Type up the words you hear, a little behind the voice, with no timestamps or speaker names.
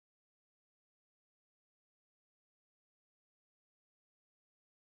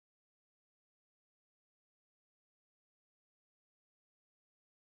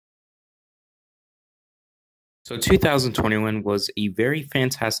So 2021 was a very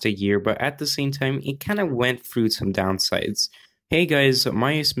fantastic year, but at the same time, it kind of went through some downsides. Hey guys,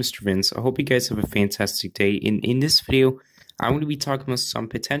 my name is Mr. Vince. I hope you guys have a fantastic day. In this video, I'm going to be talking about some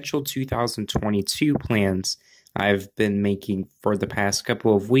potential 2022 plans I've been making for the past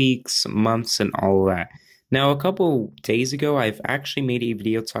couple of weeks, months, and all of that. Now, a couple days ago, I've actually made a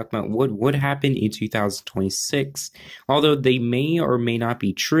video talking about what would happen in 2026, although they may or may not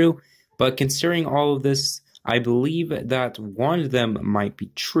be true, but considering all of this, I believe that one of them might be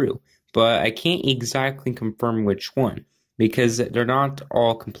true, but I can't exactly confirm which one because they're not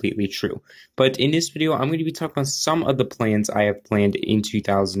all completely true. But in this video, I'm going to be talking about some of the plans I have planned in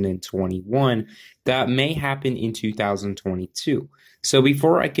 2021 that may happen in 2022. So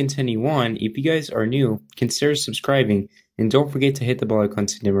before I continue on, if you guys are new, consider subscribing and don't forget to hit the bell icon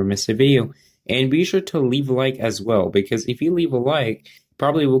to never miss a video. And be sure to leave a like as well, because if you leave a like,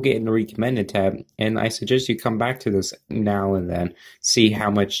 probably will get in the recommended tab, and I suggest you come back to this now and then, see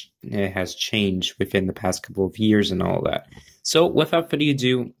how much it has changed within the past couple of years and all that. So without further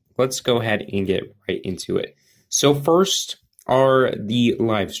ado, let's go ahead and get right into it. So first are the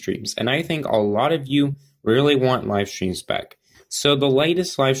live streams, and I think a lot of you really want live streams back. So the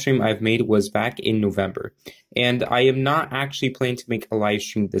latest live stream I've made was back in November, and I am not actually planning to make a live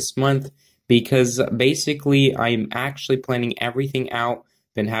stream this month because basically I'm actually planning everything out,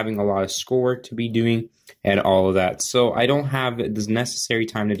 been having a lot of schoolwork to be doing and all of that. So I don't have the necessary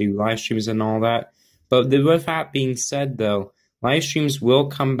time to do live streams and all that. But with that being said, though, live streams will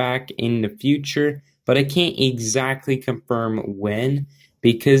come back in the future, but I can't exactly confirm when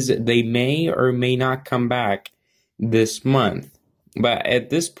because they may or may not come back this month. But at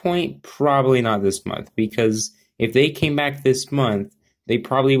this point, probably not this month, because if they came back this month, they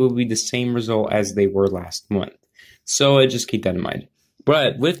probably will be the same result as they were last month. So just keep that in mind.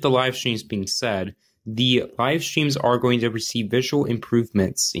 But with the live streams being said, the live streams are going to receive visual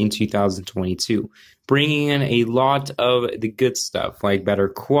improvements in 2022, bringing in a lot of the good stuff, like better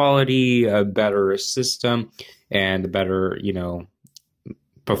quality, a better system, and better,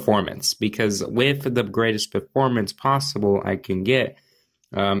 performance. Because with the greatest performance possible I can get,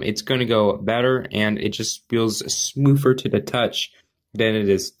 it's going to go better, and it just feels smoother to the touch than it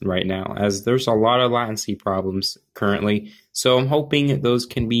is right now, as there's a lot of latency problems currently. So I'm hoping those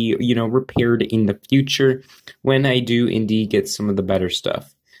can be, repaired in the future when I do indeed get some of the better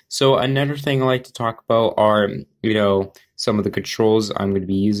stuff. So another thing I like to talk about are, some of the controls I'm going to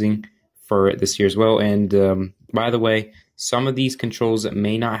be using for this year as well. And by the way, some of these controls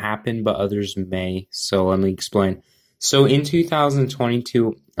may not happen, but others may. So let me explain. So in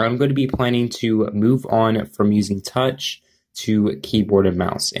 2022, I'm going to be planning to move on from using touch to keyboard and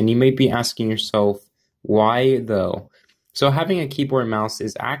mouse. And you may be asking yourself, why though? So having a keyboard and mouse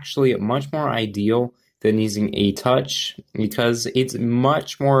is actually much more ideal than using a touch because it's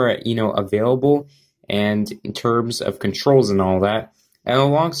much more, available and in terms of controls and all that. And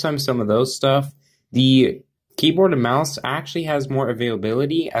alongside some of those stuff, the keyboard and mouse actually has more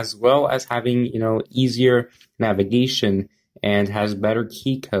availability as well as having, easier navigation and has better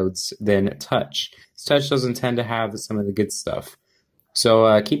key codes than touch. Touch doesn't tend to have some of the good stuff.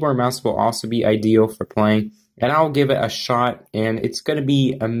 So keyboard and mouse will also be ideal for playing, and I'll give it a shot, and it's going to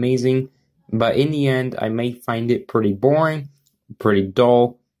be amazing. But in the end, I may find it pretty boring, pretty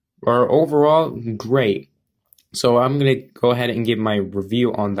dull, or overall great. So I'm going to go ahead and give my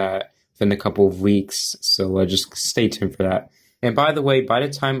review on that within a couple of weeks. So just stay tuned for that. And by the way, by the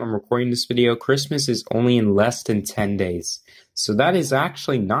time I'm recording this video, Christmas is only in less than 10 days. So that is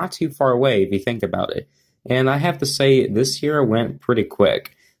actually not too far away if you think about it. And I have to say, this year went pretty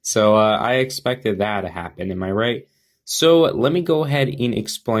quick. So I expected that to happen, am I right? So let me go ahead and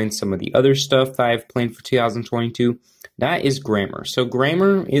explain some of the other stuff that I've planned for 2022. That is grammar. So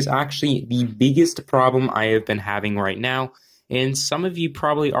grammar is actually the biggest problem I have been having right now. And some of you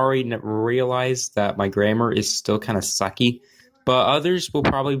probably already realized that my grammar is still kind of sucky. But others will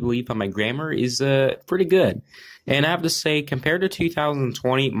probably believe that my grammar is pretty good. And I have to say, compared to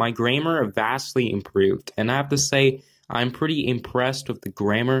 2020, my grammar vastly improved. And I have to say, I'm pretty impressed with the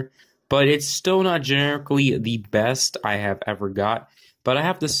grammar, but it's still not generically the best I have ever got. But I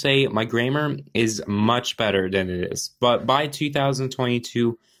have to say, my grammar is much better than it is. But by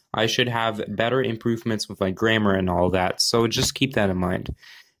 2022, I should have better improvements with my grammar and all that. So just keep that in mind.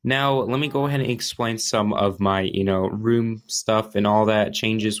 Now, let me go ahead and explain some of my, room stuff and all that,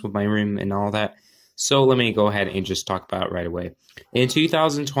 changes with my room and all that. So let me go ahead and just talk about it right away. In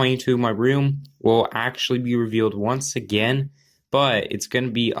 2022, my room will actually be revealed once again, but it's going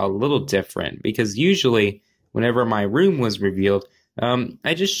to be a little different because usually whenever my room was revealed,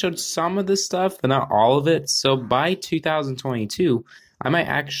 I just showed some of the stuff, but not all of it. So by 2022, I might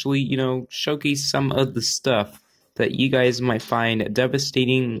actually, showcase some of the stuff that you guys might find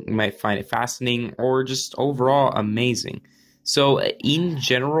devastating, might find it fascinating, or just overall amazing. So in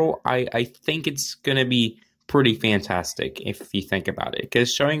general, I think it's gonna be pretty fantastic if you think about it,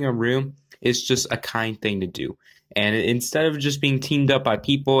 because showing a room is just a kind thing to do. And instead of just being teamed up by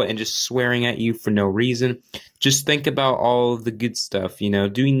people and just swearing at you for no reason, just think about all of the good stuff,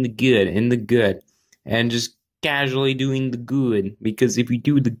 doing the good and the good, and just casually doing the good. Because if you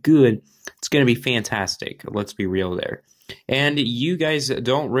do the good, it's going to be fantastic. Let's be real there. And you guys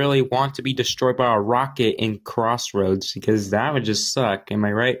don't really want to be destroyed by a rocket in Crossroads, because that would just suck. Am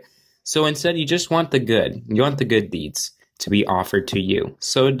I right? So instead, you just want the good. You want the good deeds to be offered to you.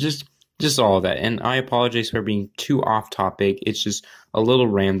 So just all of that. And I apologize for being too off topic. It's just a little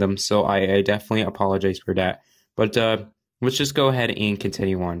random, so I definitely apologize for that. But let's just go ahead and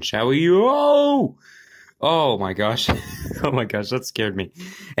continue on, shall we? Oh my gosh. Oh my gosh, that scared me.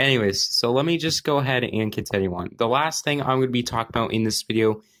 Anyways, so let me just go ahead and continue on. The last thing I'm going to be talking about in this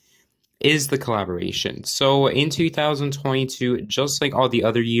video is the collaboration. So in 2022, just like all the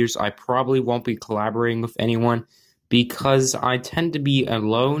other years, I probably won't be collaborating with anyone because I tend to be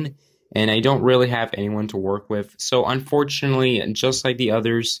alone and I don't really have anyone to work with. So unfortunately, just like the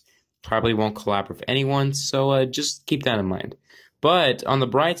others, probably won't collab with anyone. So just keep that in mind. But on the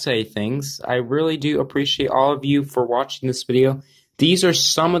bright side of things, I really do appreciate all of you for watching this video. These are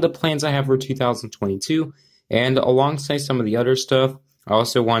some of the plans I have for 2022. And alongside some of the other stuff, I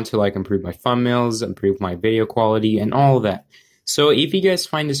also want to improve my thumbnails, improve my video quality, and all of that. So if you guys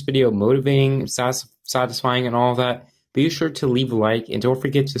find this video motivating, satisfying, and all of that, be sure to leave a like, and don't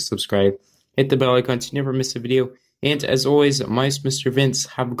forget to subscribe. Hit the bell icon to never miss a video. And as always, my name's Mr. Vince.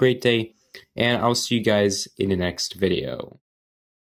 Have a great day, and I'll see you guys in the next video.